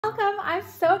Welcome. I'm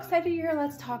so excited you're here.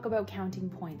 Let's talk about counting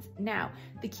points. Now,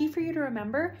 the key for you to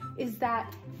remember is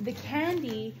that the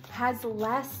candy has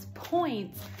less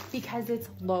points because it's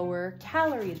lower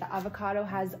calorie. The avocado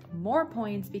has more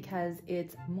points because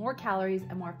it's more calories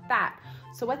and more fat.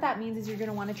 So what that means is you're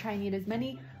gonna wanna try and eat as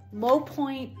many low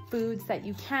point foods that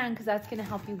you can because that's gonna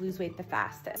help you lose weight the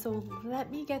fastest. So let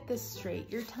me get this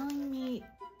straight. You're telling me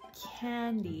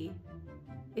candy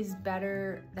is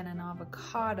better than an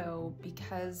avocado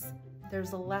because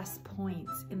there's less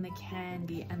points in the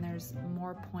candy and there's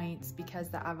more points because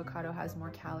the avocado has more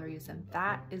calories and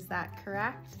fat. Is that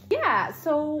correct? Yeah,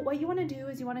 so what you wanna do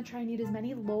is you wanna try and eat as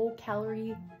many low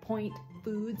calorie point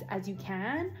foods as you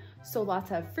can. So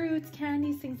lots of fruits,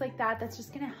 candies, things like that. That's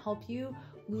just gonna help you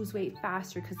lose weight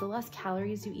faster because the less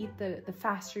calories you eat, the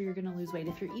faster you're gonna lose weight.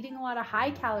 If you're eating a lot of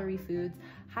high calorie foods,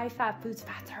 high fat foods,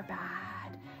 fats are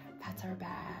bad. Fats are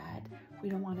bad. We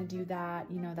don't wanna do that.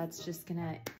 You know, that's just gonna